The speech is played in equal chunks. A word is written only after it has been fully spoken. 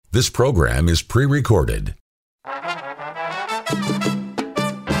This program is pre-recorded.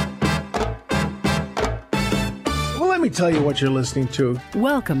 Well, let me tell you what you're listening to.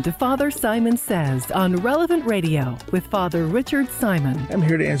 Welcome to Father Simon Says on Relevant Radio with Father Richard Simon. I'm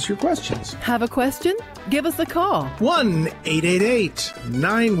here to answer your questions. Have a question? Give us a call.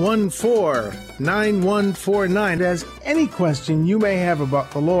 1-888-914-9149. As any question you may have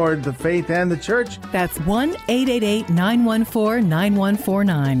about the Lord, the faith, and the church. That's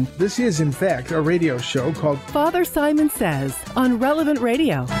 1-888-914-9149. This is, in fact, a radio show called Father Simon Says on Relevant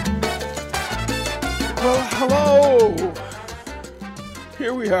Radio. Well, hello!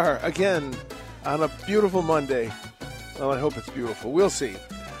 Here we are again on a beautiful Monday. Well, I hope it's beautiful. We'll see.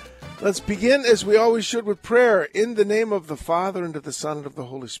 Let's begin, as we always should, with prayer. In the name of the Father, and of the Son, and of the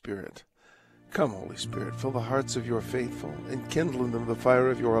Holy Spirit. Come, Holy Spirit, fill the hearts of your faithful, and kindle in them the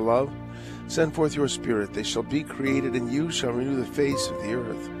fire of your love. Send forth your Spirit. They shall be created, and you shall renew the face of the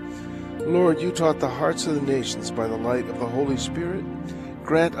earth. Lord, you taught the hearts of the nations by the light of the Holy Spirit.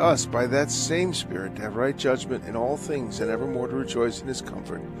 Grant us, by that same Spirit, to have right judgment in all things, and evermore to rejoice in his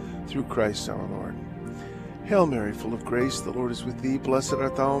comfort, through Christ our Lord. Hail Mary, full of grace, the Lord is with thee. Blessed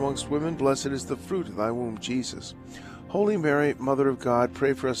art thou amongst women, blessed is the fruit of thy womb, Jesus. Holy Mary, Mother of God,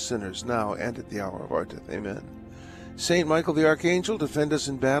 pray for us sinners, now and at the hour of our death. Amen. Saint Michael the Archangel, defend us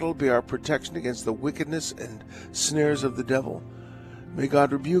in battle, be our protection against the wickedness and snares of the devil. May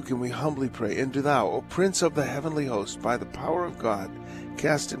God rebuke him, we humbly pray. And do thou, O Prince of the heavenly host, by the power of God,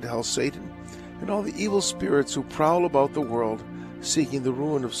 cast into hell Satan and all the evil spirits who prowl about the world, seeking the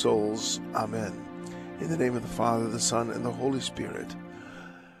ruin of souls. Amen. In the name of the Father, the Son, and the Holy Spirit.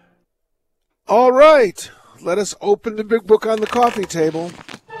 All right, let us open the big book on the coffee table.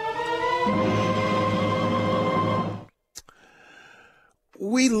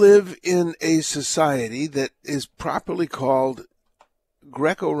 We live in a society that is properly called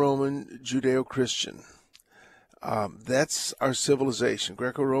Greco-Roman Judeo-Christian. That's our civilization,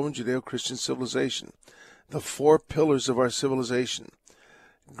 Greco-Roman Judeo-Christian civilization. The four pillars of our civilization: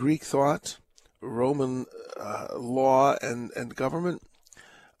 Greek thought, Roman law and government,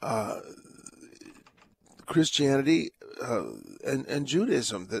 Christianity, and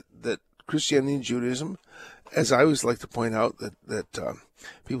Judaism. That Christianity and Judaism, as I always like to point out, that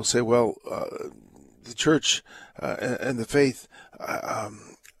people say, well, the church and the faith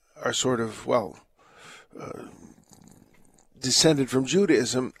are sort of, descended from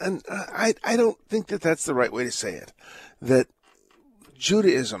Judaism, and I don't think that that's the right way to say it. That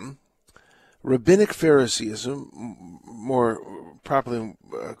Judaism, Rabbinic Phariseeism, more properly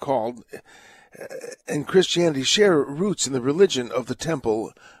called, and Christianity share roots in the religion of the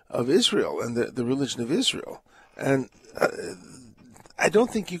Temple of Israel and the religion of Israel. And I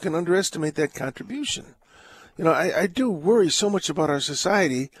don't think you can underestimate that contribution. You know, I do worry so much about our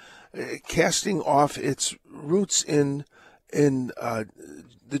society casting off its roots in the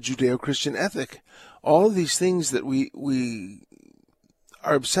Judeo-Christian ethic. All of these things that we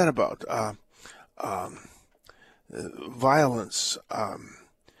are upset about, violence,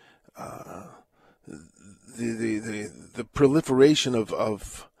 the proliferation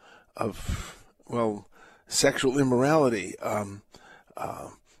of sexual immorality,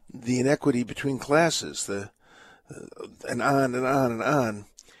 the inequity between classes, and on and on and on.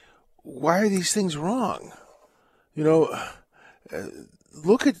 Why are these things wrong? You know,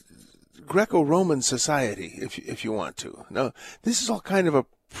 look at Greco-Roman society, if you want to. Now, this is all kind of a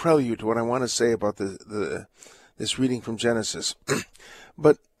prelude to what I want to say about this reading from Genesis.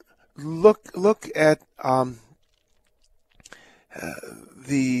 But look at what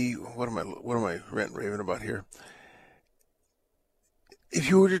am I raving about here? If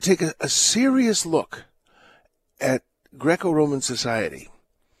you were to take a serious look at Greco-Roman society,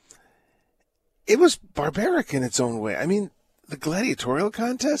 it was barbaric in its own way. I mean, the gladiatorial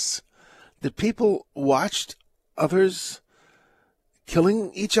contests, the people watched others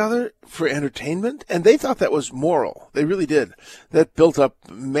killing each other for entertainment, and they thought that was moral. They really did. That built up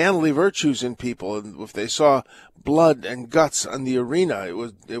manly virtues in people, and if they saw blood and guts on the arena,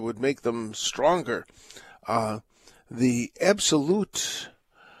 it would make them stronger. The absolute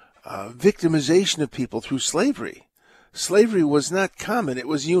victimization of people through slavery. Slavery was not common, it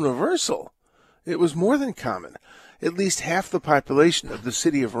was universal. It was more than common. At least half the population of the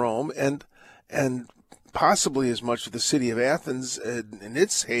city of Rome and possibly as much of the city of Athens in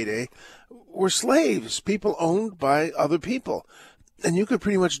its heyday were slaves, people owned by other people. And you could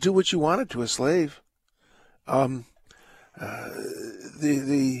pretty much do what you wanted to a slave. If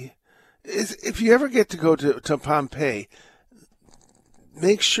you ever get to go to Pompeii,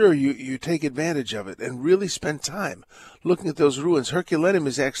 make sure you take advantage of it and really spend time looking at those ruins. Herculaneum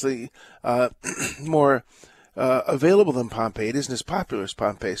is actually more available than Pompeii. It isn't as popular as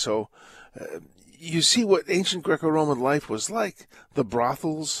Pompeii. So you see what ancient Greco-Roman life was like: the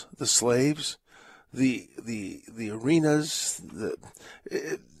brothels, the slaves, the arenas.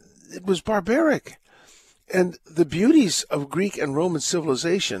 It was barbaric, and the beauties of Greek and Roman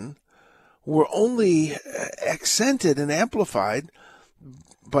civilization were only accented and amplified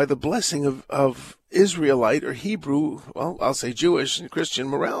by the blessing of Israelite or Hebrew, well, I'll say Jewish and Christian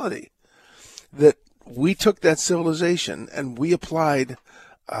morality. That we took that civilization and we applied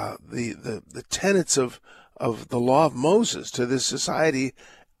the tenets of the law of Moses to this society,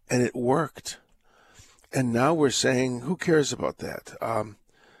 and it worked. And now we're saying, who cares about that?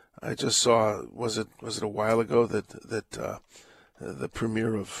 I just saw, was it a while ago that the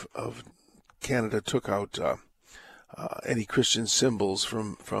premier of Canada took out any Christian symbols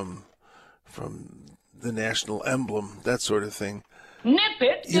from the national emblem, that sort of thing. Nip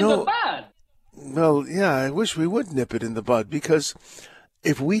it in the bud. Well, yeah, I wish we would nip it in the bud, because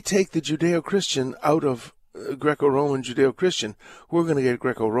if we take the Judeo-Christian out of Greco-Roman Judeo-Christian, we're going to get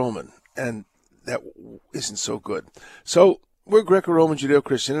Greco-Roman, and that isn't so good. So we're Greco-Roman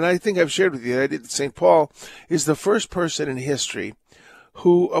Judeo-Christian, and I think I've shared with you that St. Paul is the first person in history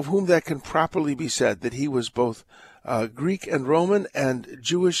of whom that can properly be said, that he was both Greek and Roman and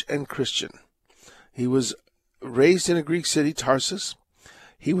Jewish and Christian. He was raised in a Greek city, Tarsus.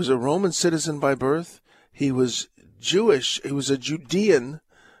 He was a Roman citizen by birth. He was Jewish. He was a Judean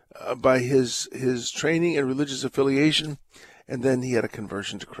by his training and religious affiliation, and then he had a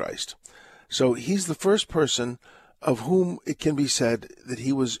conversion to Christ. So he's the first person of whom it can be said that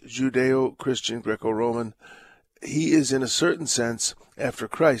he was Judeo-Christian, Greco-Roman. He is, in a certain sense, after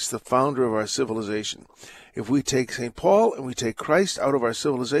Christ, the founder of our civilization. If we take St. Paul and we take Christ out of our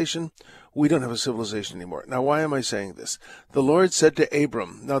civilization, we don't have a civilization anymore. Now, why am I saying this? The Lord said to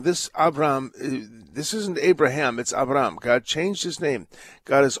Abram, now this isn't Abraham, it's Abram. God changed his name.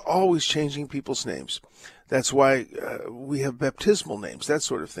 God is always changing people's names. That's why we have baptismal names, that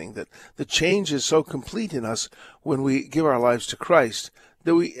sort of thing, that the change is so complete in us when we give our lives to Christ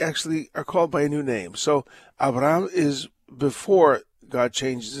that we actually are called by a new name. So Abraham is before God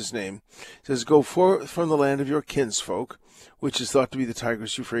changes his name. He says, go forth from the land of your kinsfolk, which is thought to be the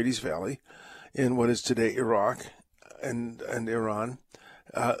Tigris-Euphrates Valley in what is today Iraq and Iran.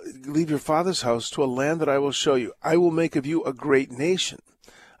 Leave your father's house to a land that I will show you. I will make of you a great nation.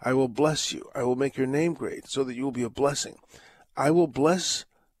 I will bless you. I will make your name great, so that you will be a blessing. I will bless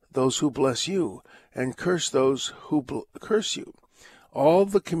those who bless you, and curse those who curse you. All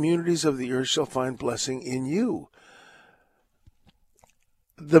the communities of the earth shall find blessing in you.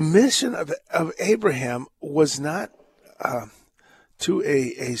 The mission of Abraham was not to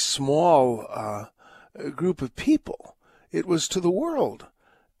a small group of people. It was to the world.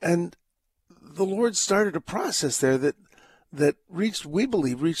 And the Lord started a process there that reached, we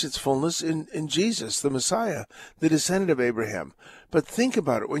believe, reached its fullness in Jesus, the Messiah, the descendant of Abraham. But think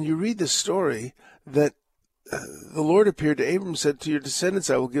about it. When you read the story that the Lord appeared to Abram and said, to your descendants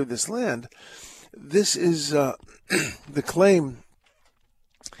I will give this land, this is the claim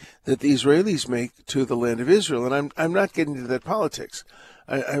that the Israelis make to the land of Israel. And I'm not getting into that politics.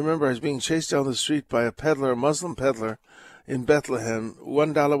 I remember I was being chased down the street by a Muslim peddler in Bethlehem,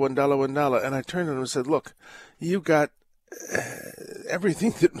 $1, $1, $1. And I turned to him and said, look, you got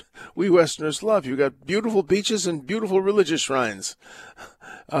everything that we Westerners love. You got beautiful beaches and beautiful religious shrines.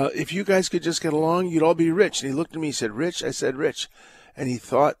 If you guys could just get along, you'd all be rich. And he looked at me, he said, rich? I said, rich. And he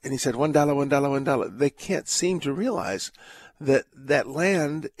thought, and he said, $1, $1, $1. They can't seem to realize that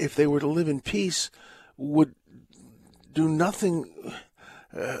land, if they were to live in peace, would do nothing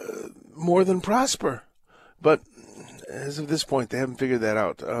more than prosper. But as of this point, they haven't figured that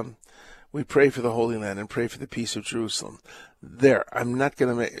out. We pray for the Holy Land and pray for the peace of Jerusalem. There, I'm not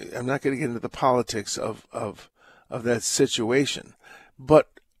going to get into the politics of that situation. But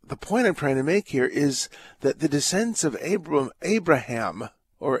the point I'm trying to make here is that the descendants of Abraham,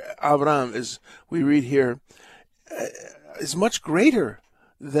 or Avram, as we read here, is much greater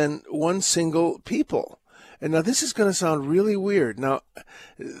than one single people. And now this is going to sound really weird. Now,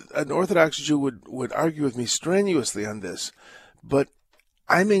 an Orthodox Jew would argue with me strenuously on this, but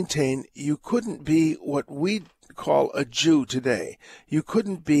I maintain you couldn't be what we call a Jew today. You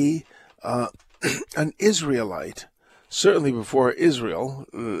couldn't be an Israelite, certainly before Israel,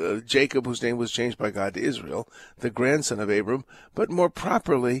 Jacob, whose name was changed by God to Israel, the grandson of Abram, but more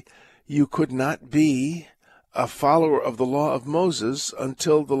properly, you could not be a follower of the law of Moses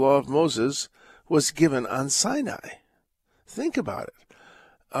until the law of Moses was given on Sinai. Think about it.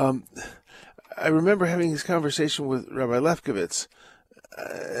 I remember having this conversation with Rabbi Lefkowitz,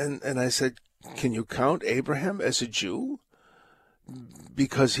 and I said, can you count Abraham as a Jew?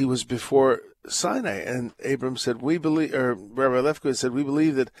 Because he was before Sinai. And Abram said, Rabbi Lefkowitz said, we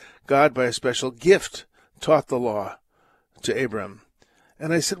believe that God, by a special gift, taught the law to Abram.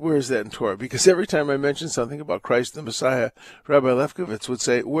 And I said, where is that in Torah? Because every time I mention something about Christ the Messiah, Rabbi Lefkowitz would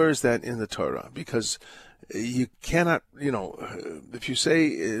say, where is that in the Torah? Because you cannot, if you say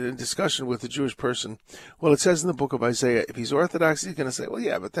in a discussion with a Jewish person, well, it says in the book of Isaiah, if he's Orthodox, he's going to say, well,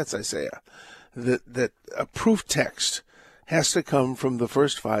 yeah, but that's Isaiah. That a proof text has to come from the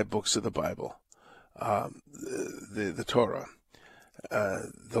first 5 books of the Bible, the Torah,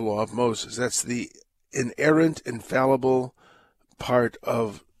 the law of Moses. That's the inerrant, infallible part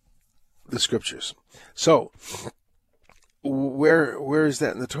of the scriptures. So, where is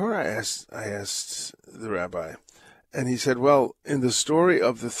that in the Torah? I asked the rabbi, and he said, well, in the story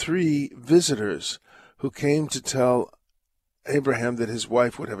of the 3 visitors who came to tell Abraham that his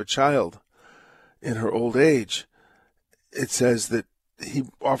wife would have a child in her old age, it says that he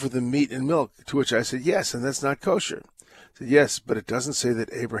offered them meat and milk, to which I said, yes, and that's not kosher. I said, yes, but it doesn't say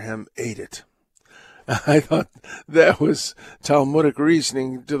that Abraham ate it. I thought that was Talmudic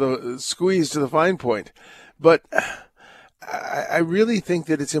reasoning to the squeeze to the fine point. But I really think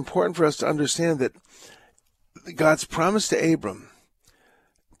that it's important for us to understand that God's promise to Abram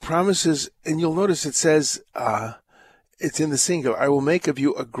promises, and you'll notice it says, it's in the singular, I will make of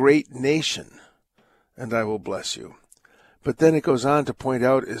you a great nation, and I will bless you. But then it goes on to point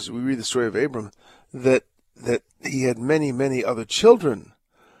out, as we read the story of Abram, that he had many, many other children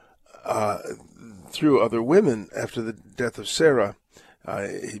through other women after the death of Sarah.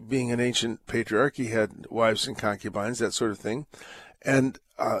 Being an ancient patriarch, he had wives and concubines, that sort of thing. And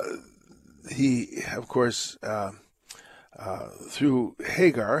he, of course, through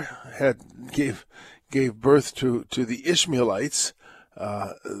Hagar, gave birth to the Ishmaelites,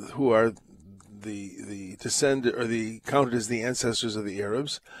 who are the descendant, or counted as the ancestors of the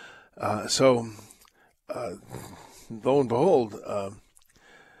Arabs. So, lo and behold,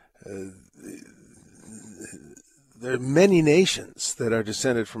 there are many nations that are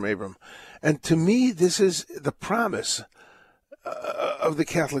descended from Abram. And to me, this is the promise of the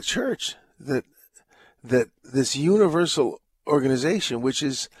Catholic Church, that this universal organization, which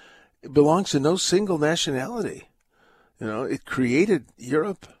belongs to no single nationality. It created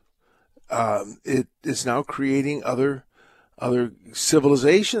Europe. It is now creating other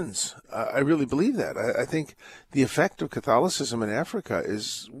civilizations. I really believe that. I think the effect of Catholicism in Africa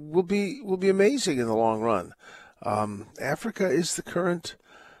will be amazing in the long run. Africa is the current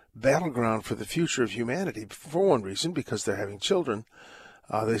battleground for the future of humanity, for one reason, because they're having children.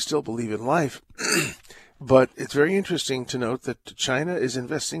 They still believe in life. But it's very interesting to note that China is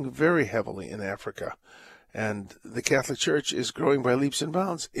investing very heavily in Africa. And the Catholic Church is growing by leaps and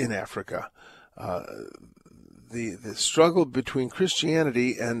bounds in Africa. The struggle between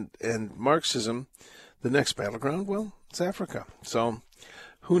Christianity and Marxism, the next battleground, well, it's Africa. So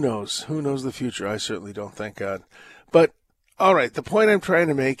who knows? Who knows the future? I certainly don't, thank God. But, all right, the point I'm trying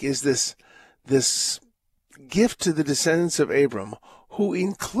to make is this gift to the descendants of Abram, who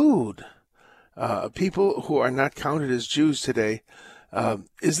include people who are not counted as Jews today,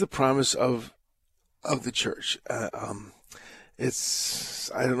 is the promise of the church. I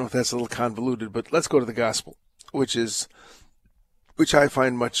don't know if that's a little convoluted, but let's go to the gospel, which I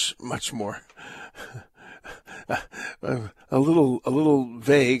find much more a little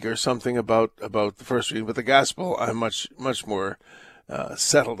vague or something about the first reading, but the gospel I'm much more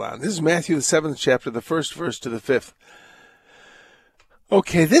settled on. This is Matthew, the 7th chapter, the 1st verse to the 5th.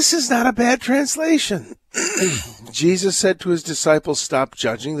 Okay, this is not a bad translation. Jesus said to his disciples, "Stop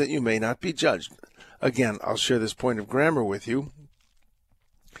judging, that you may not be judged." Again, I'll share this point of grammar with you,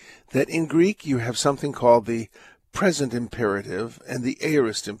 that in Greek you have something called the present imperative and the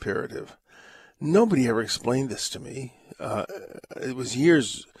aorist imperative. Nobody ever explained this to me. It was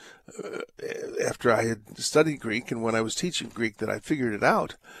years after I had studied Greek and when I was teaching Greek that I figured it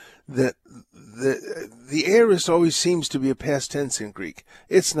out, that the aorist always seems to be a past tense in Greek.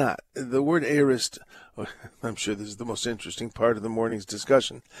 It's not. The word aorist, I'm sure this is the most interesting part of the morning's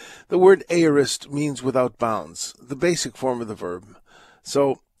discussion. The word aorist means without bounds, the basic form of the verb.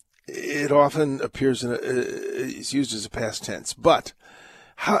 So it often appears it's used as a past tense. But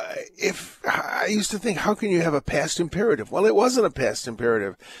if I used to think, how can you have a past imperative? Well, it wasn't a past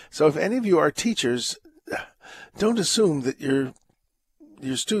imperative. So if any of you are teachers, don't assume that your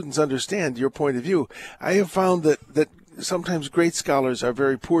students understand your point of view. I have found that sometimes great scholars are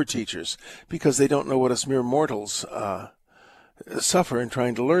very poor teachers because they don't know what us mere mortals suffer in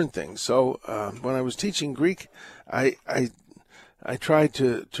trying to learn things. So when I was teaching Greek, I tried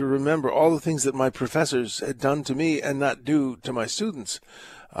to remember all the things that my professors had done to me and not do to my students.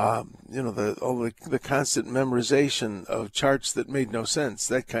 All the constant memorization of charts that made no sense,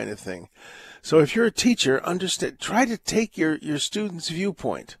 that kind of thing. So if you're a teacher, try to take your students'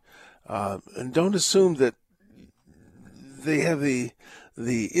 viewpoint, and don't assume that they have the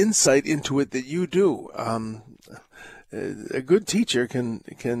insight into it that you do. A good teacher can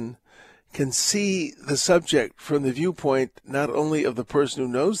see the subject from the viewpoint not only of the person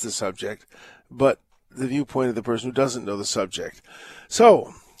who knows the subject, but the viewpoint of the person who doesn't know the subject.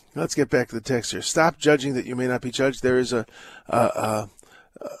 So let's get back to the text here. Stop judging that you may not be judged. There is an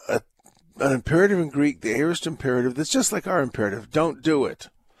imperative in Greek, the aorist imperative, that's just like our imperative. Don't do it.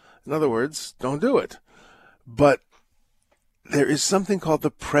 In other words, don't do it. But there is something called the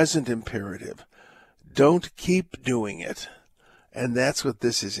present imperative. Don't keep doing it. And that's what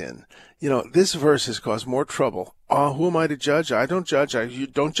this is in. This verse has caused more trouble. Oh, who am I to judge? I don't judge. You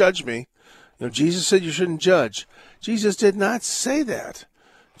don't judge me. Jesus said you shouldn't judge. Jesus did not say that.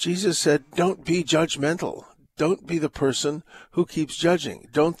 Jesus said, don't be judgmental. Don't be the person who keeps judging.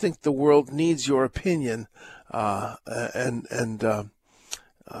 Don't think the world needs your opinion and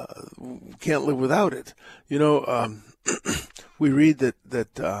can't live without it. We read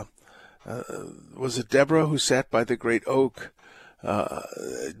that was it Deborah who sat by the great oak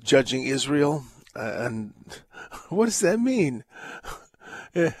judging Israel? And what does that mean?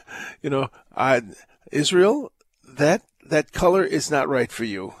 Israel, that color is not right for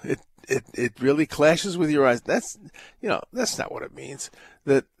you. It really clashes with your eyes. That's not what it means.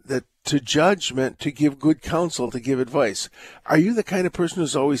 That to judge meant to give good counsel, to give advice. Are you the kind of person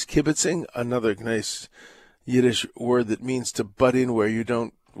who's always kibitzing? Another nice Yiddish word that means to butt in where you're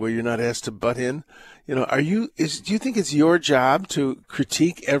not asked to butt in. Do you think it's your job to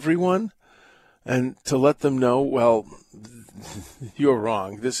critique everyone and to let them know, well, you're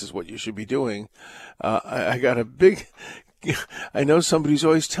wrong, this is what you should be doing? I know somebody who's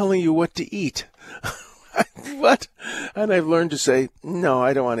always telling you what to eat. What? And I've learned to say, no,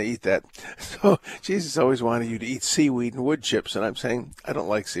 I don't want to eat that. So Jesus always wanted you to eat seaweed and wood chips, and I'm saying, I don't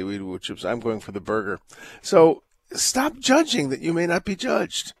like seaweed and wood chips. I'm going for the burger. So stop judging that you may not be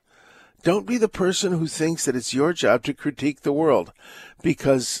judged. Don't be the person who thinks that it's your job to critique the world,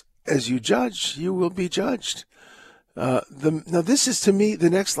 because as you judge, you will be judged. Now this is, to me, the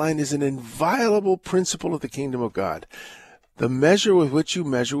next line is an inviolable principle of the kingdom of God. The measure with which you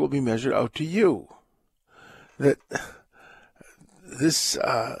measure will be measured out to you. That this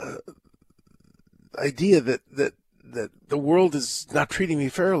idea that the world is not treating me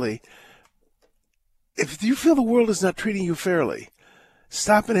fairly, if you feel the world is not treating you fairly,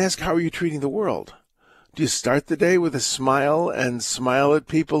 stop and ask, how are you treating the world? Do you start the day with a smile and smile at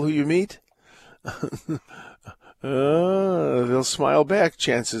people who you meet? They'll smile back,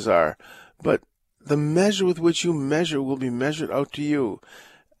 chances are. But the measure with which you measure will be measured out to you.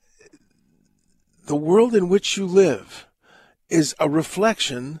 The world in which you live is a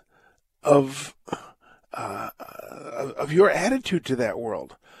reflection of your attitude to that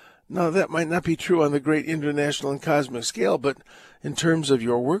world. Now, that might not be true on the great international and cosmic scale, but in terms of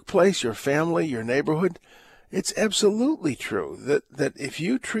your workplace, your family, your neighborhood, it's absolutely true that if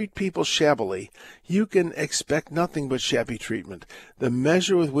you treat people shabbily, you can expect nothing but shabby treatment. The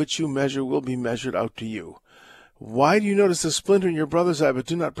measure with which you measure will be measured out to you. Why do you notice the splinter in your brother's eye, but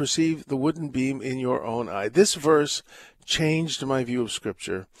do not perceive the wooden beam in your own eye? This verse changed my view of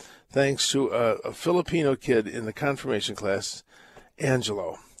Scripture, thanks to a Filipino kid in the confirmation class,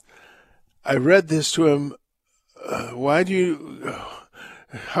 Angelo. I read this to him.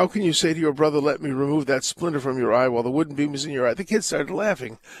 How can you say to your brother, let me remove that splinter from your eye while the wooden beam is in your eye? The kid started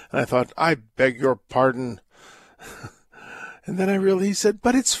laughing, and I thought, I beg your pardon. And then he said,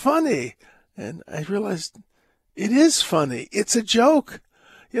 but it's funny. And I realized it is funny. It's a joke.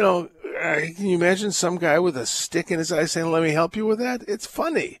 Can you imagine some guy with a stick in his eye saying, let me help you with that? It's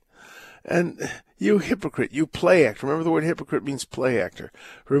funny. And you hypocrite, you play actor. Remember, the word hypocrite means play actor.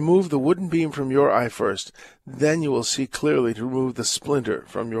 Remove the wooden beam from your eye first. Then you will see clearly to remove the splinter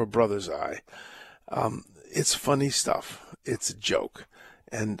from your brother's eye. It's funny stuff. It's a joke.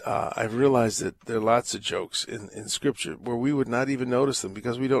 And I've realized that there are lots of jokes in Scripture where we would not even notice them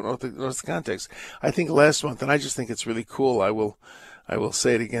because we don't notice the context. I think last month, and I just think it's really cool, I will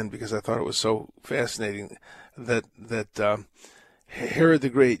say it again because I thought it was so fascinating that Herod the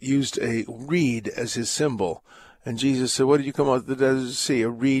Great used a reed as his symbol. And Jesus said, what did you come out of the desert to see? A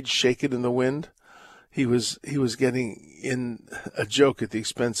reed shaken in the wind? he was getting in a joke at the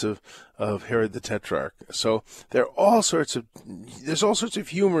expense of Herod the Tetrarch. So there's all sorts of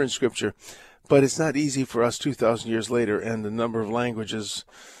humor in Scripture, but it's not easy for us 2,000 years later, and the number of languages,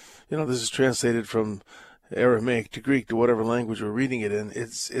 this is translated from Aramaic to Greek to whatever language we're reading it in.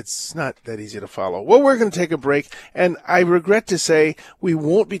 It's not that easy to follow. Well, we're going to take a break, and I regret to say we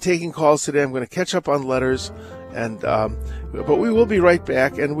won't be taking calls today. I'm going to catch up on letters, and but we will be right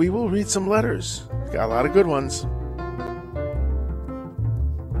back, and we will read some letters. Got a lot of good ones.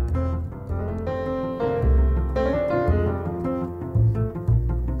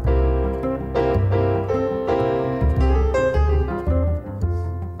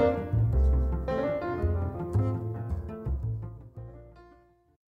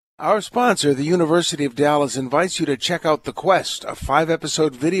 Our sponsor, the University of Dallas, invites you to check out The Quest, a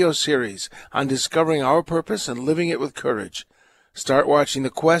 5-episode video series on discovering our purpose and living it with courage. Start watching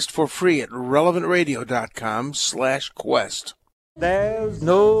The Quest for free at relevantradio.com/quest. There's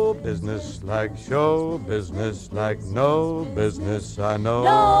no business like show business, like no business I know.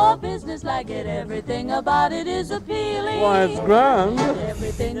 No business like it, everything about it is appealing. Why, it's grand.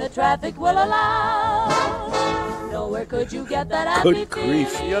 Everything the traffic will allow. Nowhere could you get that happy Good grief.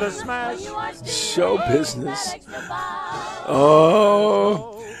 feeling. You're a smash. Show business.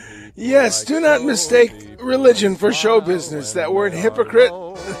 Oh, yes, do not mistake religion for show business. That word hypocrite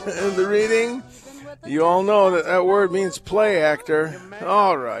in the reading, you all know that word means play actor.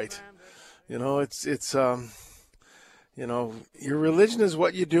 All right. Your religion is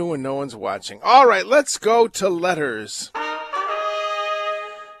what you do when no one's watching. All right, let's go to letters.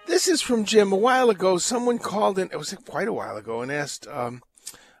 This is from Jim. A while ago, someone called in, it was quite a while ago, and asked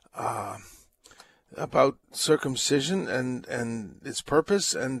about circumcision and its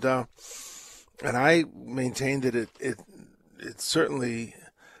purpose, and I maintained that it certainly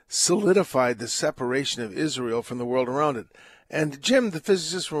solidified the separation of Israel from the world around it. And Jim, the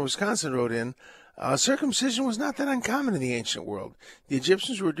physicist from Wisconsin, wrote in, circumcision was not that uncommon in the ancient world. The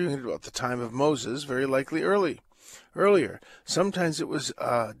Egyptians were doing it about the time of Moses, very likely earlier. Sometimes it was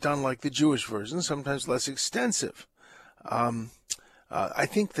done like the Jewish version, sometimes less extensive. I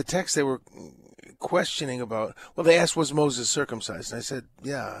think the text they were questioning about, they asked, was Moses circumcised? And I said,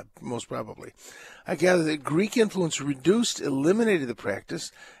 yeah, most probably. I gather that Greek influence eliminated the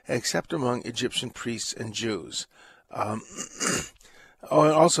practice, except among Egyptian priests and Jews. And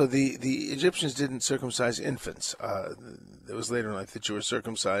also, the Egyptians didn't circumcise infants. It was later in life that you were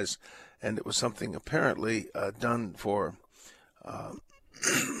circumcised, and it was something apparently done for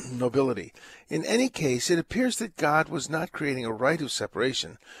nobility. In any case, it appears that God was not creating a rite of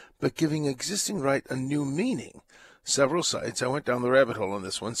separation, but giving existing rite a new meaning. Several sites, I went down the rabbit hole on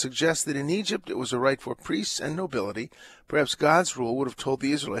this one, suggest that in Egypt it was a rite for priests and nobility. Perhaps God's rule would have told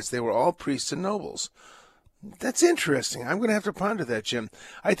the Israelites they were all priests and nobles. That's interesting. I'm going to have to ponder that, Jim.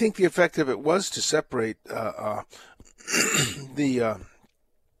 I think the effect of it was to separate the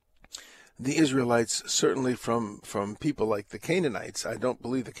Israelites certainly from people like the Canaanites. I don't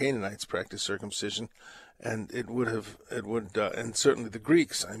believe the Canaanites practiced circumcision, and and certainly the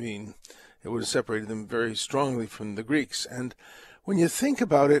Greeks. I mean, it would have separated them very strongly from the Greeks. And when you think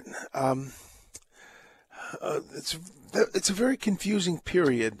about it, it's a very confusing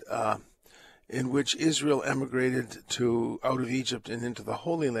period in which Israel emigrated out of Egypt and into the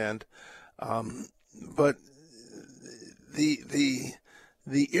Holy Land. But the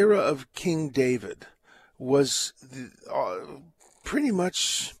era of King David was pretty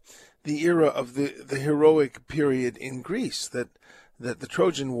much the era of the heroic period in Greece, that the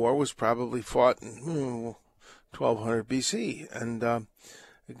Trojan War was probably fought in 1200 BC, and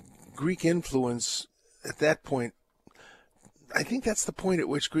Greek influence at that point, I think that's the point at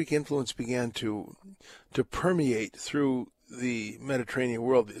which Greek influence began to permeate through the Mediterranean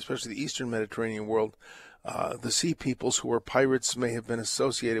world, especially the Eastern Mediterranean world. The sea peoples who were pirates may have been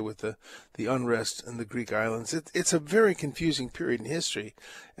associated with the unrest in the Greek islands. It's a very confusing period in history,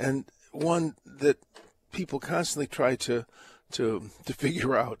 and one that people constantly try to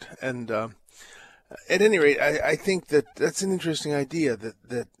figure out. And at any rate, I think that's an interesting idea,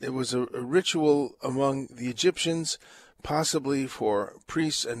 that it was a ritual among the Egyptians, possibly for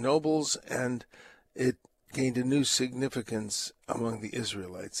priests and nobles, and it gained a new significance among the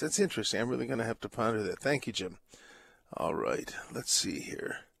Israelites. That's interesting. I'm really going to have to ponder that. Thank you, Jim. All right, let's see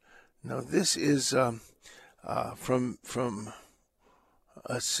here. Now, this is from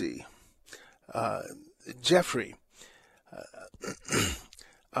let's see, Jeffrey.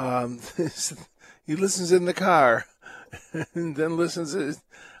 He listens in the car and then listens.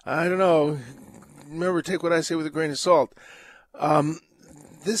 I don't know. Remember, take what I say with a grain of salt.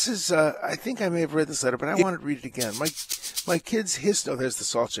 this is, I think I may have read this letter, but I wanted to read it again. My kid's history, there's the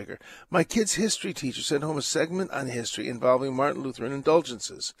salt shaker. My kid's history teacher sent home a segment on history involving Martin Luther and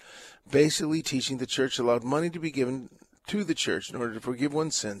indulgences, basically teaching the church allowed money to be given to the church in order to forgive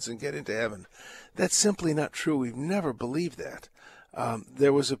one's sins and get into heaven. That's simply not true. We've never believed that.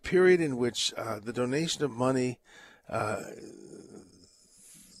 There was a period in which the donation of money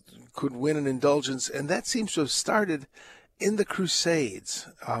could win an indulgence, and that seems to have started in the Crusades,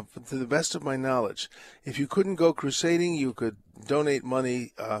 to the best of my knowledge. If you couldn't go crusading, you could donate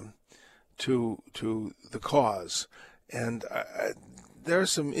money to the cause. And there are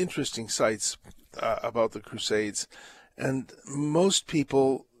some interesting sites about the Crusades, and most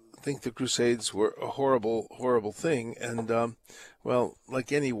people think the Crusades were a horrible, horrible thing. And, well,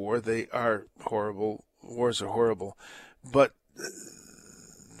 like any war, they are horrible. Wars are horrible. But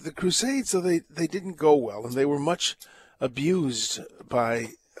the Crusades, so they didn't go well, and they were much abused by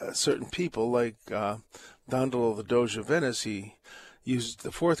certain people, like Dandolo, the Doge of Venice. He used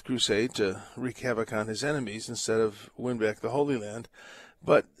the Fourth Crusade to wreak havoc on his enemies instead of win back the Holy Land.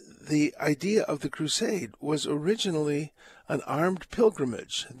 But the idea of the Crusade was originally an armed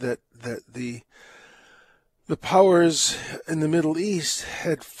pilgrimage that the powers in the Middle East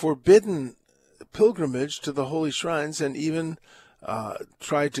had forbidden pilgrimage to the holy shrines, and even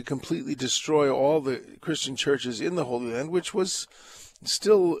tried to completely destroy all the Christian churches in the Holy Land, which was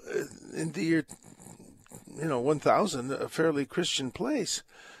still in the year 1000 a fairly Christian place.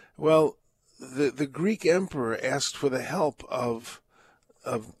 Well, the Greek emperor asked for the help of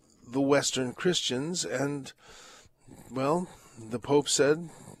the Western Christians, and well, the Pope said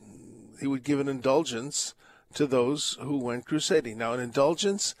he would give an indulgence to those who went crusading. Now, an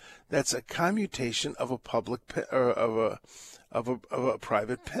indulgence, that's a commutation of a public of a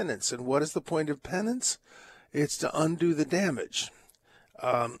private penance. And what is the point of penance? It's to undo the damage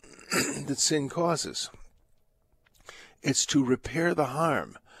that sin causes. It's to repair the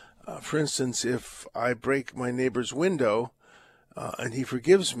harm. For instance, if I break my neighbor's window and he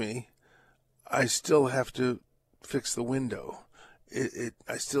forgives me, I still have to fix the window.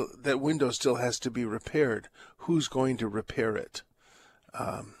 That window still has to be repaired. Who's going to repair it?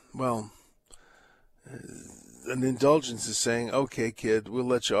 An indulgence is saying, okay, kid, we'll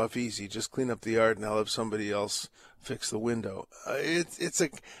let you off easy. Just clean up the yard and I'll have somebody else fix the window. It's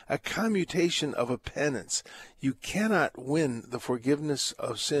a commutation of a penance. You cannot win the forgiveness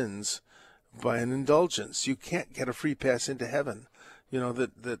of sins by an indulgence. You can't get a free pass into heaven.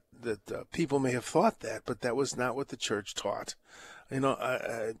 That people may have thought that, but that was not what the church taught.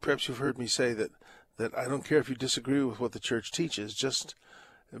 Perhaps you've heard me say that I don't care if you disagree with what the church teaches, just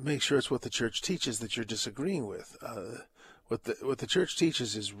make sure it's what the church teaches that you're disagreeing with. What the church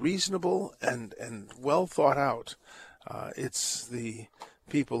teaches is reasonable and well thought out. It's the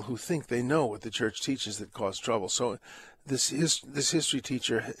people who think they know what the church teaches that cause trouble. So this history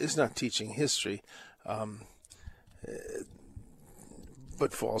teacher is not teaching history,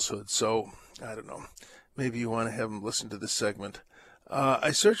 but falsehood. So I don't know. Maybe you want to have them listen to this segment.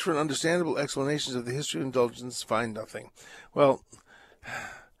 I searched for understandable explanations of the history of indulgence, find nothing. Well,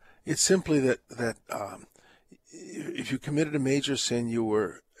 it's simply that if you committed a major sin, you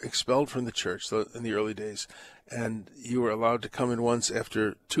were expelled from the church in the early days, and you were allowed to come in once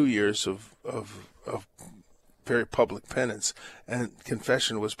after 2 years of very public penance, and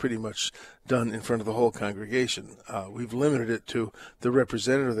confession was pretty much done in front of the whole congregation. We've limited it to the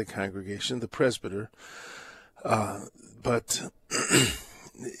representative of the congregation, the presbyter, but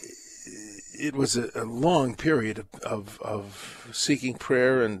it was a long period of seeking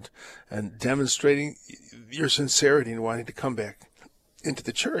prayer and demonstrating your sincerity in wanting to come back into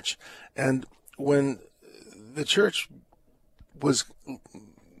the church. And when the church was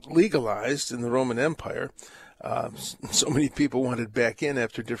legalized in the Roman Empire, so many people wanted back in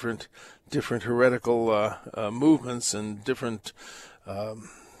after different heretical movements and different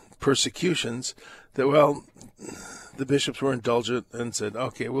persecutions, that, well, the bishops were indulgent and said,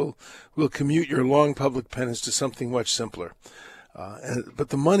 okay, we'll commute your long public penance to something much simpler. But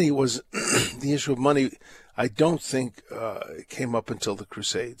the money was, the issue of money, I don't think came up until the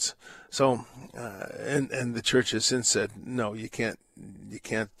Crusades. So, and the church has since said, no, you can't,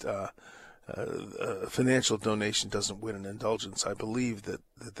 a financial donation doesn't win an indulgence. I believe that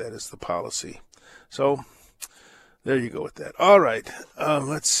is the policy. So, there you go with that. All right,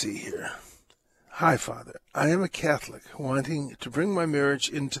 let's see here. Hi, Father. I am a Catholic wanting to bring my marriage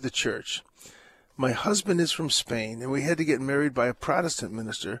into the church. My husband is from Spain, and we had to get married by a Protestant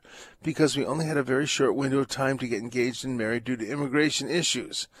minister because we only had a very short window of time to get engaged and married due to immigration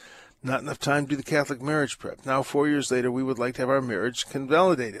issues. Not enough time to do the Catholic marriage prep. Now, 4 years later, we would like to have our marriage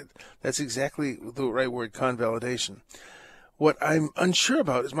convalidated. That's exactly the right word, convalidation. What I'm unsure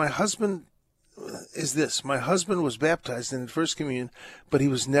about is my husband was baptized in the First Communion, but he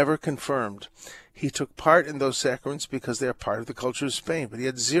was never confirmed. He took part in those sacraments because they are part of the culture of Spain, but he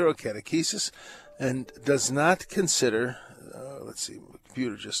had zero catechesis and does not consider, let's see, my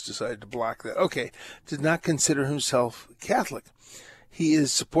computer just decided to block that. Okay, did not consider himself Catholic. He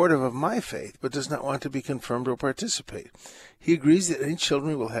is supportive of my faith, but does not want to be confirmed or participate. He agrees that any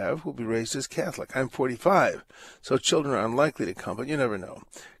children we will have will be raised as Catholic. I'm 45, so children are unlikely to come, but you never know.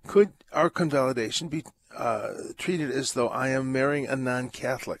 Could our convalidation be treated as though I am marrying a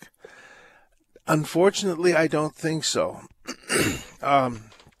non-Catholic? Unfortunately, I don't think so.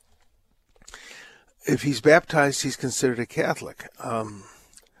 If he's baptized, he's considered a Catholic.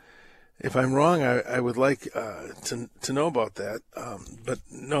 If I'm wrong, I would like to know about that. But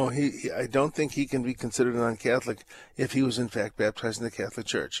no, I don't think he can be considered a non-Catholic if he was in fact baptized in the Catholic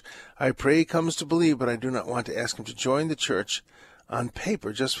Church. I pray he comes to believe, but I do not want to ask him to join the Church on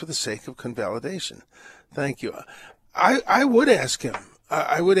paper just for the sake of convalidation. Thank you. I would ask him.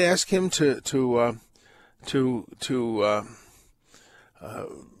 I would ask him to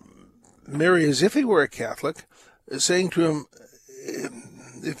marry as if he were a Catholic, saying to him,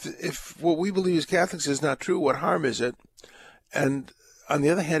 if what we believe as Catholics is not true, what harm is it? And on the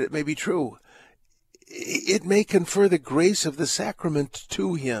other hand, it may be true. It may confer the grace of the sacrament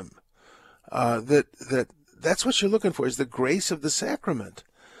to him. That's what you're looking for, is the grace of the sacrament.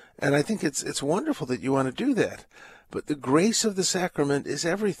 And I think it's wonderful that you want to do that. But the grace of the sacrament is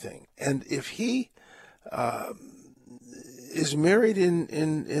everything. And if he is married in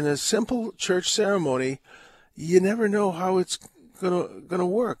a simple church ceremony, you never know how it's gonna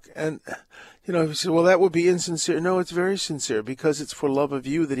work. And if you say, well, that would be insincere. No, it's very sincere, because it's for love of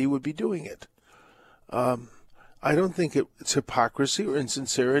you that he would be doing it. I don't think it's hypocrisy or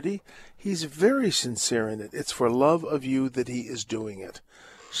insincerity. He's very sincere in it. It's for love of you that he is doing it.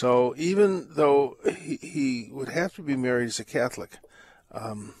 So even though he would have to be married as a Catholic,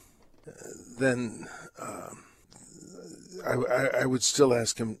 then I would still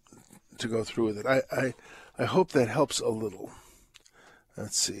ask him to go through with it. I hope that helps a little.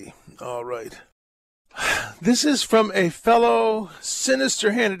 Let's see. All right. This is from a fellow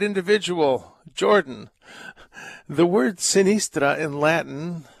sinister-handed individual, Jordan. The word sinistra in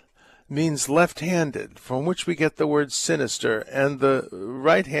Latin means left-handed, from which we get the word sinister, and the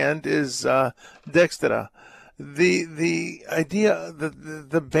right hand is dextra. The idea,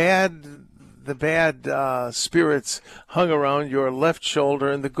 the bad spirits hung around your left shoulder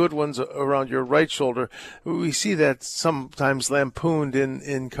and the good ones around your right shoulder. We see that sometimes lampooned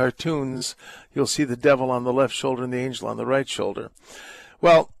in cartoons. You'll see the devil on the left shoulder and the angel on the right shoulder.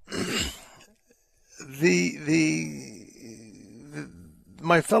 Well,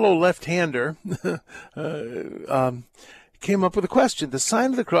 my fellow left-hander came up with a question. The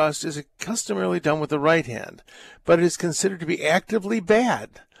sign of the cross is customarily done with the right hand, but it is considered to be actively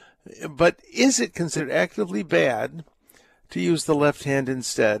bad. But is it considered actively bad to use the left hand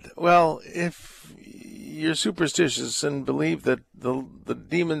instead? Well, if you're superstitious and believe that the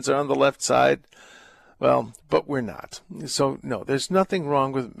demons are on the left side, well, but we're not. So, no, there's nothing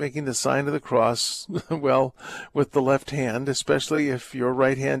wrong with making the sign of the cross, well, with the left hand, especially if your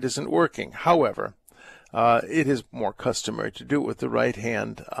right hand isn't working. However, it is more customary to do it with the right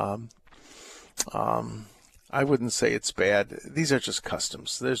hand. I wouldn't say it's bad. These are just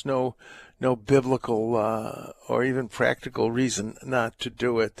customs. There's no biblical or even practical reason not to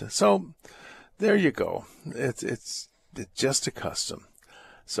do it. So there you go. It's just a custom.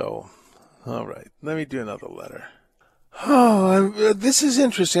 So, all right. Let me do another letter. Oh, this is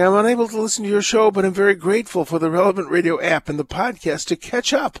interesting. I'm unable to listen to your show, but I'm very grateful for the Relevant Radio app and the podcast to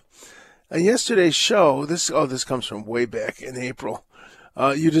catch up. Yesterday's show, this comes from way back in April.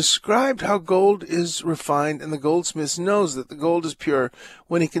 You described how gold is refined, and the goldsmith knows that the gold is pure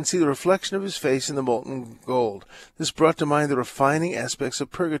when he can see the reflection of his face in the molten gold. This brought to mind the refining aspects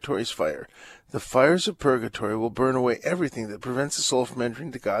of purgatory's fire. The fires of purgatory will burn away everything that prevents the soul from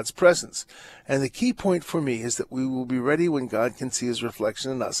entering to God's presence. And the key point for me is that we will be ready when God can see his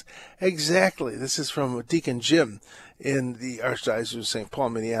reflection in us. Exactly. This is from Deacon Jim in the Archdiocese of St. Paul,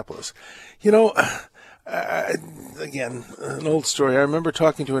 Minneapolis. Again, an old story. I remember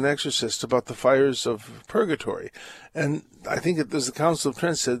talking to an exorcist about the fires of purgatory, and I think it was the Council of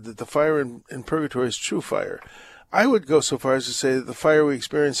Trent said that the fire in purgatory is true fire. I would go so far as to say that the fire we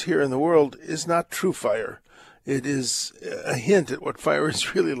experience here in the world is not true fire. It is a hint at what fire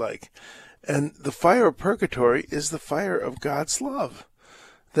is really like. And the fire of purgatory is the fire of God's love.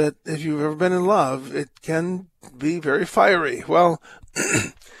 that if you've ever been in love, it can be very fiery. Well,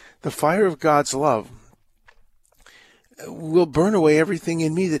 the fire of God's love will burn away everything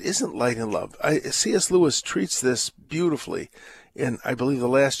in me that isn't light and love. C.S. Lewis treats this beautifully in, I believe, the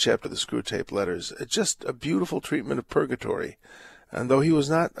last chapter of the Screwtape Letters. It's just a beautiful treatment of purgatory. And though he was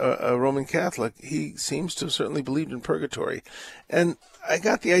not a Roman Catholic, he seems to have certainly believed in purgatory. And I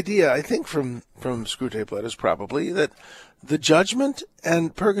got the idea, I think from Screwtape Letters probably, that the judgment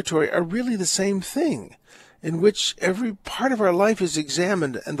and purgatory are really the same thing, in which every part of our life is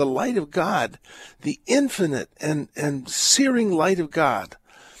examined, and the light of God, the infinite and searing light of God,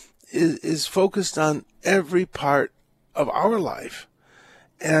 is focused on every part of our life.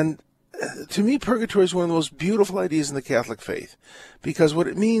 And to me, purgatory is one of the most beautiful ideas in the Catholic faith, because what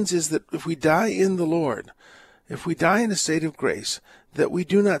it means is that if we die in the Lord, if we die in a state of grace, that we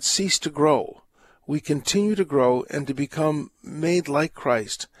do not cease to grow. We continue to grow and to become made like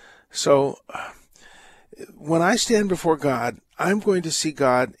Christ. So when I stand before God, I'm going to see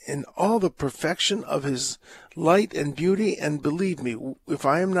God in all the perfection of his light and beauty, and believe me, if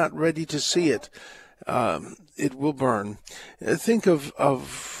I am not ready to see it, it will burn. Think of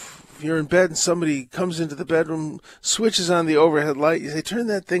you're in bed and somebody comes into the bedroom, switches on the overhead light, you say, turn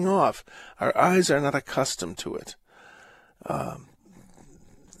that thing off. Our eyes are not accustomed to it. The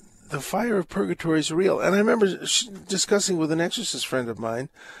fire of purgatory is real. And I remember discussing with an exorcist friend of mine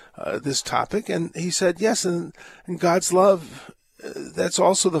this topic, and he said, yes, and God's love, that's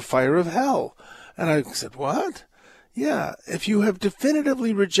also the fire of hell. And I said, what? Yeah, if you have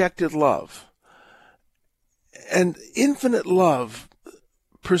definitively rejected love, and infinite love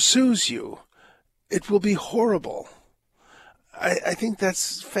pursues you, it will be horrible. I think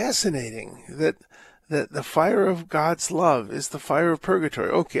that's fascinating, that the fire of God's love is the fire of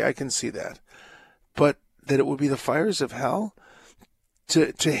purgatory. Okay, I can see that. But that it would be the fires of hell?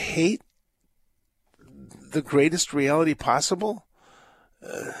 To hate the greatest reality possible?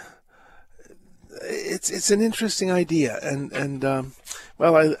 It's an interesting idea, and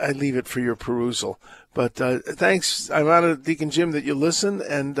well, I leave it for your perusal. But thanks. I'm honored, Deacon Jim, that you listen,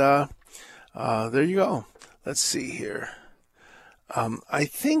 and there you go. Let's see here. I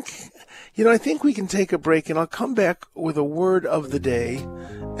think we can take a break, and I'll come back with a word of the day,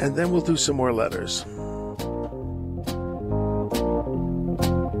 and then we'll do some more letters.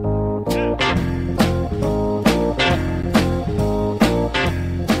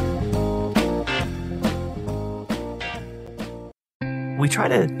 We try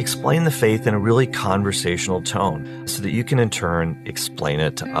to explain the faith in a really conversational tone so that you can in turn explain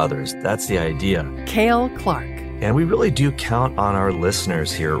it to others. That's the idea. Cale Clark. And we really do count on our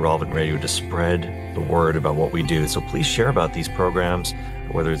listeners here at Relevant Radio to spread the word about what we do. So please share about these programs,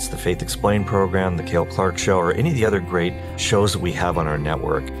 whether it's the Faith Explained program, the Cale Clark Show, or any of the other great shows that we have on our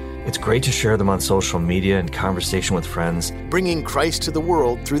network. It's great to share them on social media and conversation with friends. Bringing Christ to the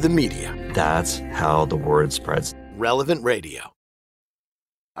world through the media. That's how the word spreads. Relevant Radio.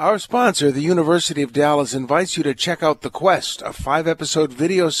 Our sponsor, the University of Dallas, invites you to check out The Quest, a 5-episode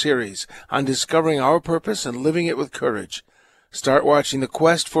video series on discovering our purpose and living it with courage. Start watching The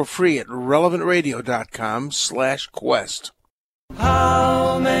Quest for free at relevantradio.com/quest.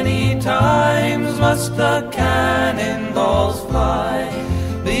 How many times must the cannonballs fly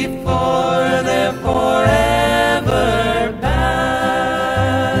before they're forever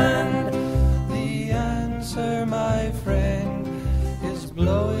banned? The answer, my friend, is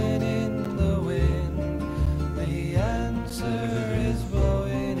blowing in the wind. The answer is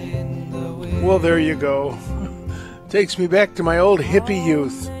blowing in the wind. Well, there you go. Takes me back to my old hippie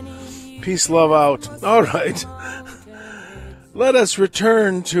youth. Peace, love out. All right. Let us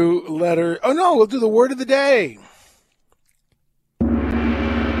return to letter... Oh, no, we'll do the word of the day.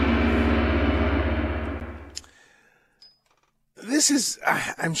 This is...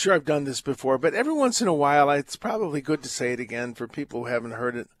 I'm sure I've done this before, but every once in a while, it's probably good to say it again for people who haven't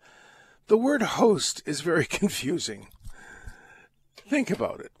heard it. The word host is very confusing. Think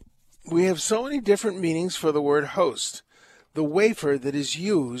about it. We have so many different meanings for the word host. The wafer that is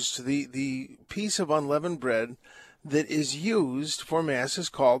used, the piece of unleavened bread that is used for Mass is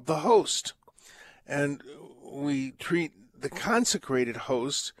called the host. And we treat the consecrated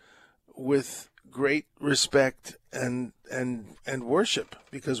host with great respect and worship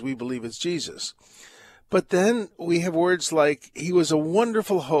because we believe it's Jesus. But then we have words like, he was a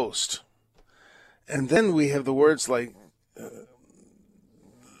wonderful host. And then we have the words like,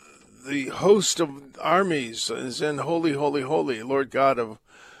 the host of armies is in holy, holy, holy, Lord God of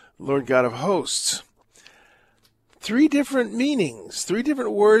hosts. 3 different meanings, 3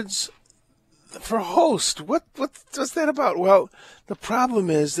 different words for host, what's that about? Well, the problem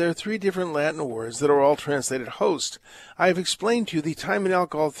is there are 3 different Latin words that are all translated host. I have explained to you the time and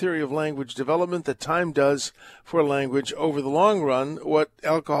alcohol theory of language development, that time does for language over the long run what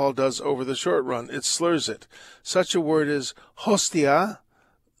alcohol does over the short run. It slurs it. Such a word as hostia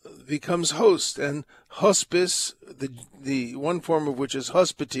becomes host, and hospice, the one form of which is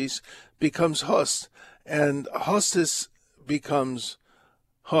hospitis, becomes host, and hostis becomes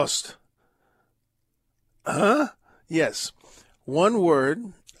host. Yes. One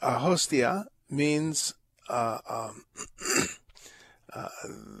word, hostia, means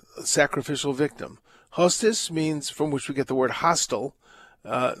sacrificial victim. Hostis means, from which we get the word hostile,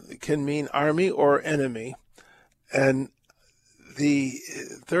 can mean army or enemy. And the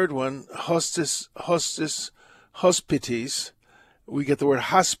third one, hostis, hospitis, we get the word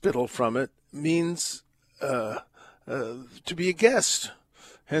hospital from it, means to be a guest.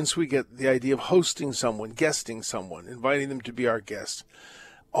 Hence, we get the idea of hosting someone, guesting someone, inviting them to be our guest.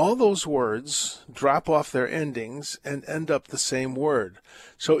 All those words drop off their endings and end up the same word.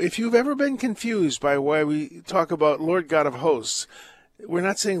 So if you've ever been confused by why we talk about Lord God of hosts, we're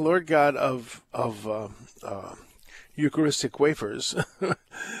not saying Lord God of Eucharistic wafers.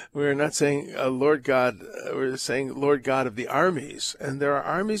 We're not saying Lord God, we're saying Lord God of the armies. And there are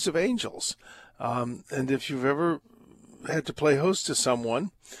armies of angels. And if you've ever had to play host to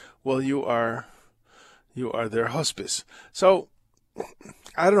someone, well, you are their hospice. So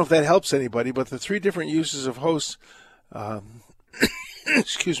I don't know if that helps anybody, but the 3 different uses of host,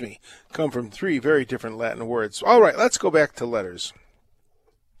 excuse me, come from 3 very different Latin words. All right, let's go back to letters.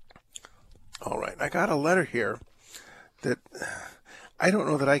 All right, I got a letter here that I don't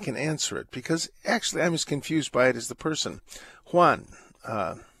know that I can answer it, because actually I'm as confused by it as the person. Juan,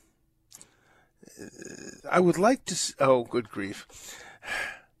 I would like to... Oh, good grief.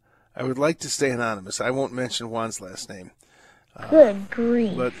 I would like to stay anonymous. I won't mention Juan's last name. Good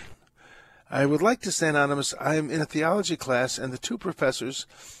grief. But I would like to stay anonymous. I am in a theology class, and the 2 professors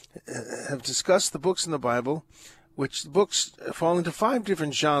have discussed the books in the Bible, which books fall into 5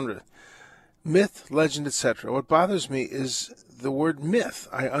 different genres: myth, legend, etc. What bothers me is the word myth.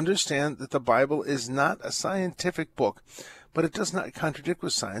 I understand that the Bible is not a scientific book, but it does not contradict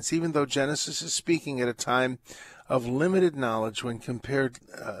with science, even though Genesis is speaking at a time of limited knowledge when compared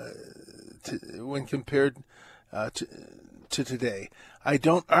to today. I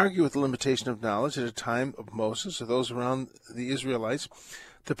don't argue with the limitation of knowledge at a time of Moses or those around the Israelites.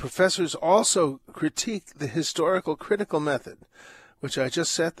 The professors also critique the historical critical method, which I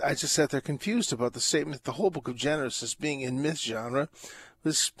just sat there confused about the statement that the whole book of Genesis being in myth genre.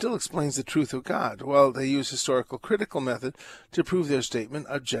 This still explains the truth of God, while they use historical critical method to prove their statement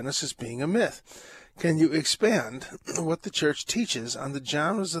of Genesis being a myth. Can you expand what the church teaches on the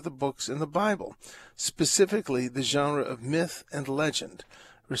genres of the books in the Bible, specifically the genre of myth and legend?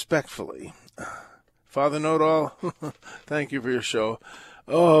 Respectfully, Father Know-It-All, thank you for your show.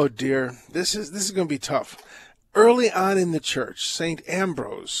 Oh dear, this is going to be tough. Early on in the church, St.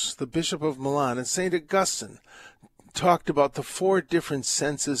 Ambrose, the Bishop of Milan, and St. Augustine talked about the 4 different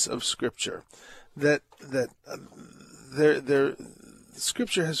senses of Scripture. That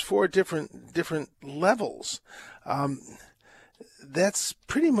Scripture has 4 different levels. That's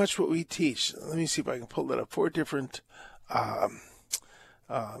pretty much what we teach. Let me see if I can pull that up. 4 different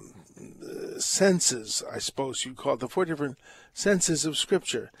senses, I suppose you'd call it, the 4 different senses of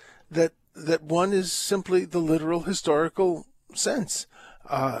Scripture. That one is simply the literal historical sense.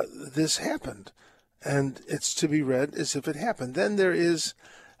 This happened, and it's to be read as if it happened. Then there is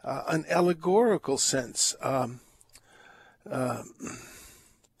an allegorical sense.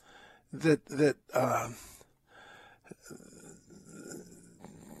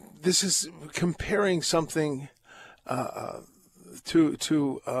 This is comparing something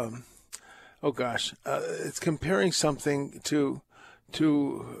it's comparing something to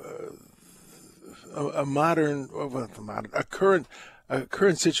a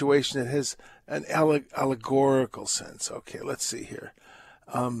current situation that has an allegorical sense. Okay, let's see here.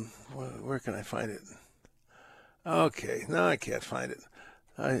 Where can I find it? Okay, no, I can't find it.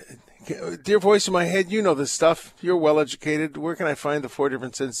 Dear voice in my head, you know this stuff. You're well educated. Where can I find the 4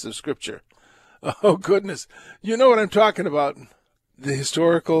 different senses of Scripture? Oh, goodness. You know what I'm talking about. The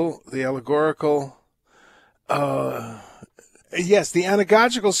historical, the allegorical, yes, the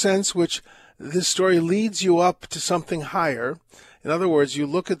anagogical sense, which this story leads you up to something higher. In other words, you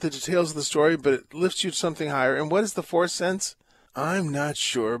look at the details of the story, but it lifts you to something higher. And what is the 4th sense? I'm not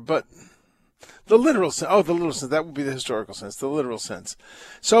sure, but the literal sense. Oh, the literal sense. That would be the historical sense, the literal sense.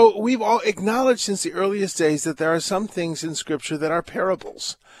 So we've all acknowledged since the earliest days that there are some things in Scripture that are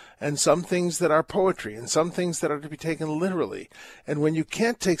parables. and some things that are poetry, and some things that are to be taken literally. And when you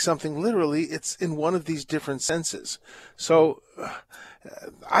can't take something literally, it's in one of these different senses. So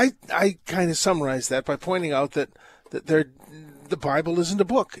I kind of summarize that by pointing out that the Bible isn't a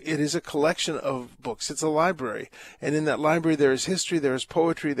book. It is a collection of books. It's a library. And in that library, there is history, there is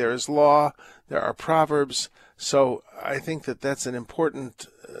poetry, there is law, there are proverbs. So I think that that's an important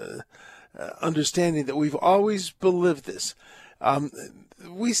understanding, that we've always believed this.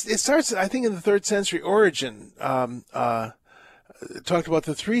 It starts, I think, in the 3rd century. Origen talked about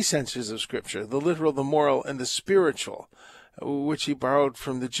the 3 senses of Scripture: the literal, the moral, and the spiritual, which he borrowed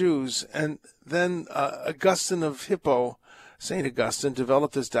from the Jews. And then Augustine of Hippo, St. Augustine,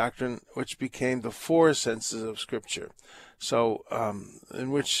 developed this doctrine, which became the 4 senses of Scripture. So, in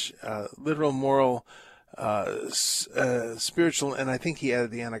which literal, moral, spiritual, and I think he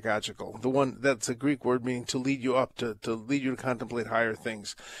added the anagogical, the one that's a Greek word meaning to lead you up, to lead you to contemplate higher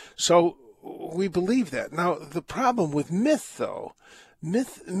things. So we believe that. Now, the problem with myth, though,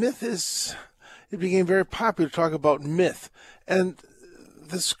 myth is, it became very popular to talk about myth, and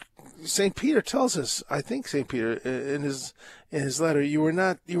this St. Peter tells us, I think St. Peter in his letter, you were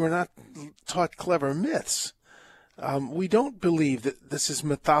not taught clever myths. We don't believe that this is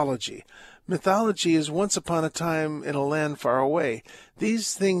mythology. Mythology is once upon a time in a land far away.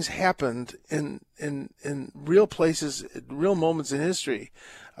 These things happened in real places, real moments in history.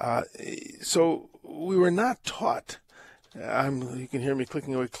 So we were not taught. You can hear me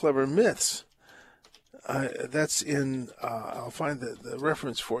clicking away, clever myths. That's in, I'll find the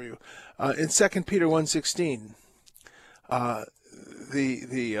reference for you. In 2 Peter 1:16,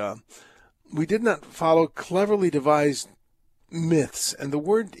 we did not follow cleverly devised myths, and the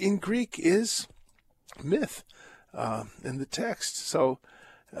word in Greek is myth in the text. So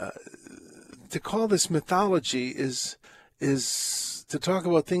to call this mythology is to talk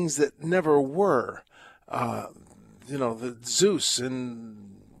about things that never were. The Zeus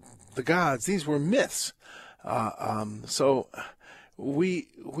and the gods, these were myths. So we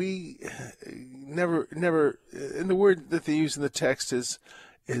never, and the word that they use in the text is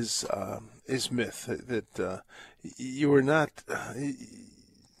myth. That you were not,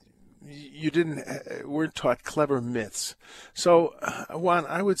 weren't taught clever myths. So, Juan,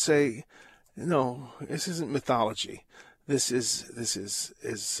 I would say, no, this isn't mythology. These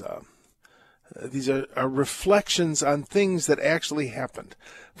are reflections on things that actually happened.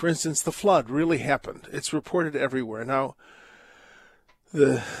 For instance, the flood really happened. It's reported everywhere. Now,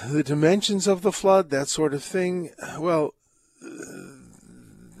 the dimensions of the flood, that sort of thing, well,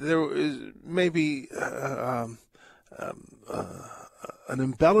 there is maybe an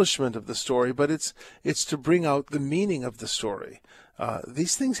embellishment of the story, but it's to bring out the meaning of the story.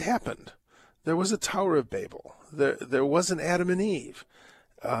 These things happened. There was a Tower of Babel. There was an Adam and Eve.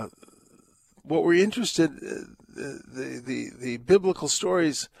 What we're interested, the biblical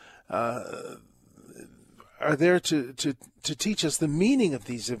stories are there to teach us the meaning of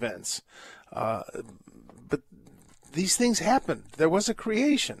these events. But these things happened. There was a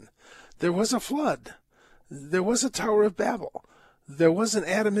creation. There was a flood. There was a Tower of Babel. There was an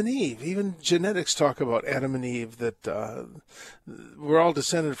Adam and Eve. Even genetics talk about Adam and Eve, that we're all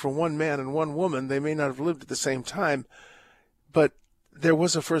descended from one man and one woman. They may not have lived at the same time, but there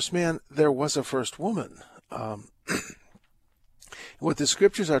was a first man, there was a first woman. What the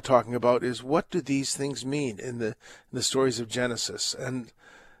scriptures are talking about is, what do these things mean in the stories of Genesis? And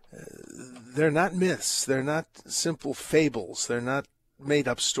they're not myths. They're not simple fables. They're not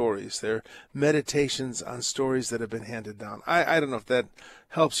made-up stories. They're meditations on stories that have been handed down. I don't know if that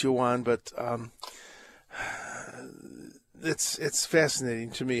helps you, Juan, but it's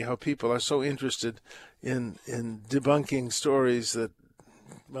fascinating to me how people are so interested in debunking stories that,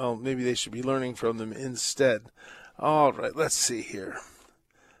 well, maybe they should be learning from them instead. All right, let's see here.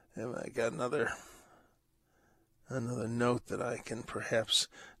 Have I got another note that I can perhaps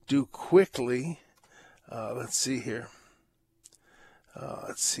do quickly? Let's see here.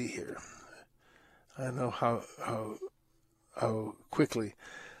 I don't know how quickly.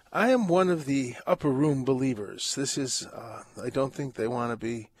 I am one of the upper room believers. This is, I don't think they want to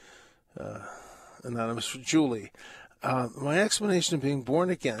be anonymous. For Julie. My explanation of being born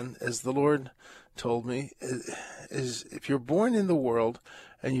again, as the Lord told me, is if you're born in the world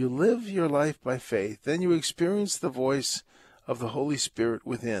and you live your life by faith, then you experience the voice of the Holy Spirit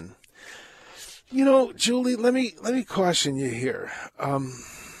within. You know, Julie, let me caution you here.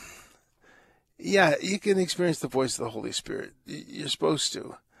 Yeah, you can experience the voice of the Holy Spirit. You're supposed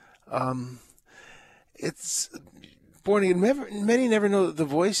to. It's born again. Many never know that the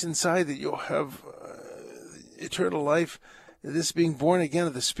voice inside that you'll have eternal life this being born again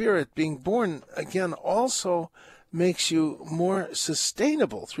of the Spirit, being born again also makes you more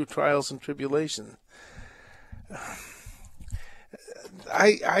sustainable through trials and tribulation.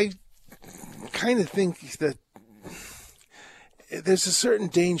 I kind of think that there's a certain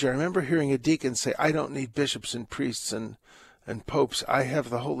danger. I remember hearing a deacon say, I don't need bishops and priests and popes. I have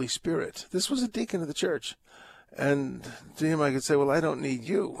the Holy Spirit. This was a deacon of the church. And to him I could say, well, I don't need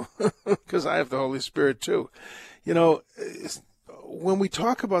you because I have the Holy Spirit too. You know, when we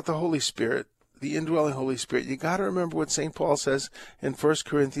talk about the Holy Spirit, the indwelling Holy Spirit, you got to remember what St. Paul says in 1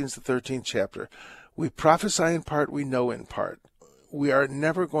 Corinthians, the 13th chapter. We prophesy in part, we know in part. We are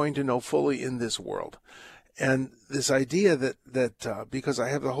never going to know fully in this world. And this idea that because I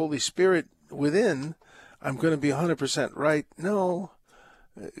have the Holy Spirit within, I'm going to be 100% right. No,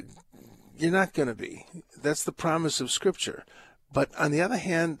 you're not going to be. That's the promise of Scripture. But on the other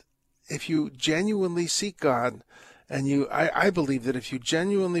hand, if you genuinely seek God, and I believe that if you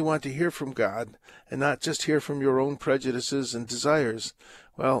genuinely want to hear from God and not just hear from your own prejudices and desires,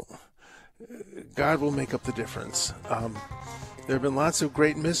 well, God will make up the difference. There have been lots of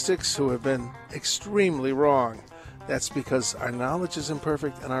great mystics who have been extremely wrong. That's because our knowledge is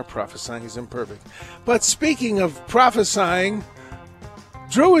imperfect and our prophesying is imperfect. But speaking of prophesying,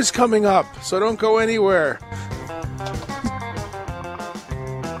 Drew is coming up, so don't go anywhere.